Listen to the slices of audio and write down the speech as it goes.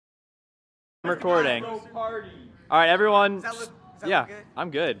I'm recording. All right, everyone. Yeah, I'm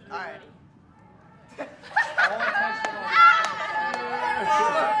good. All right.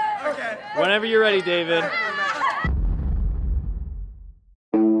 Okay. Whenever you're ready, David.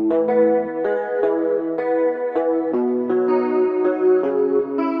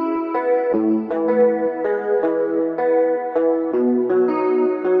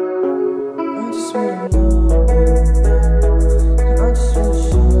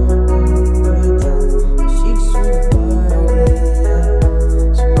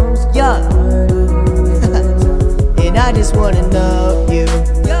 And I just wanna know you,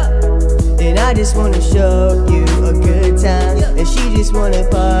 and I just wanna show you a good time, and she just wanna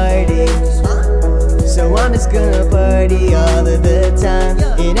party, so I'm just gonna party all of the time.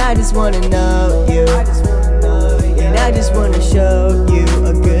 And I just wanna know you, and I just wanna show you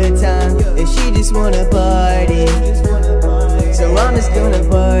a good time, and she just wanna party, so I'm just gonna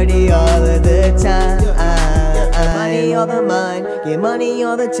party all of the time. Money all the mind, get money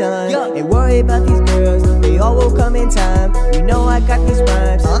all the time. Ain't worry about these girls, they all will come in time. You know I got these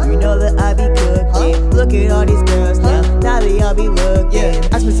rhymes, you know that I be cooking. Look at all these girls now they all be looking.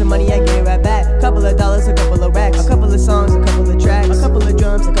 I spend some money, I get it right back. Couple of dollars, a couple of racks, a couple of songs, a couple of tracks, a couple of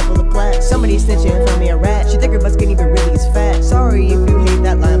drums, a couple of plaques. Somebody snitching, found me a rat. She think her butt skinny, but really is fat. Sorry if you hate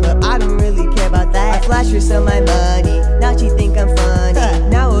that line, but I don't really care about that. I flash her some of my money, now she think I'm funny.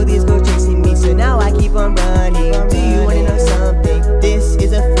 Now all these girls chasing me, so now I keep on running. Do you wanna know something? This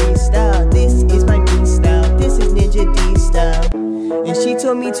is a freestyle, this is my new style, this is Ninja D style. And she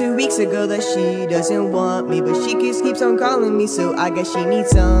told me 2 weeks ago that she doesn't want me, but she just keeps on calling me, so I guess she needs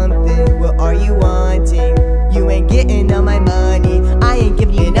something. What are you wanting? You ain't getting all my money, I ain't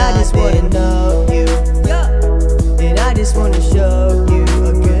giving you nothing. I just wanna know you, and I just wanna show you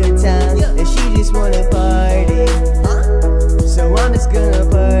a good time, and she just wanna party, so I'm just gonna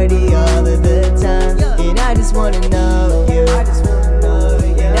party all of the time. And I just wanna know you,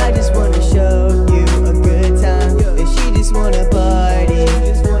 and I just wanna show you a good time, and she just wanna party,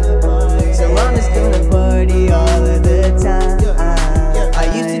 so I'm just gonna party all of the time. I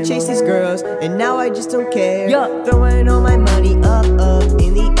used to chase these girls, and now I just don't care. Throwing all my money up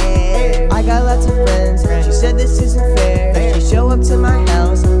in the air. I got lots of friends, she said this isn't fair. If she show up to my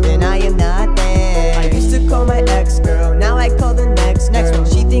house, then I am not there. I used to call my ex-girl, now I call the next one.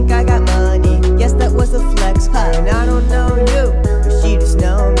 She think I got money, yes that was a flex. And I don't know you, but she just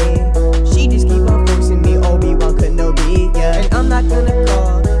know me. She just keep on forcing me, Obi-Wan Kenobi, yeah. And I'm not gonna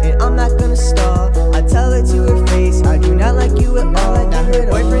call, and I'm not gonna stall. I tell her to her face, I do not like you at all. Now her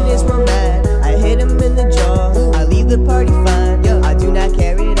boyfriend is real mad, I hit him in the jaw. I leave the party fine, I do not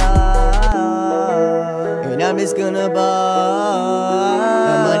care at all. And I'm just gonna ball.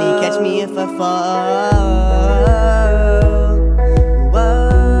 The money catch me if I fall.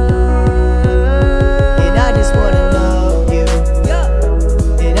 And I just wanna know you,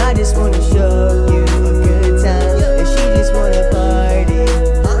 and I just wanna show you a good time, and she just wanna party,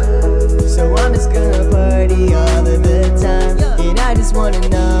 so I'm just gonna party all of the time. And I just wanna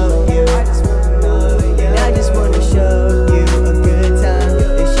know you, and I just wanna show you a good time,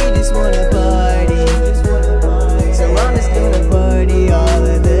 and she just wanna party, so I'm just gonna party all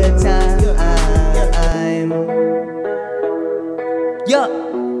of the time.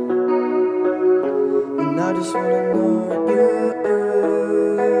 And I just wanna know you.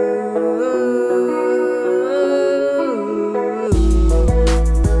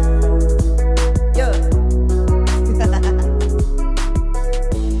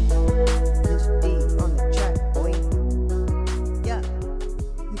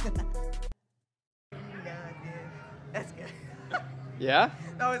 That's good. Yeah?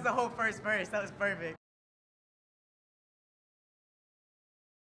 That was the whole first verse. That was perfect.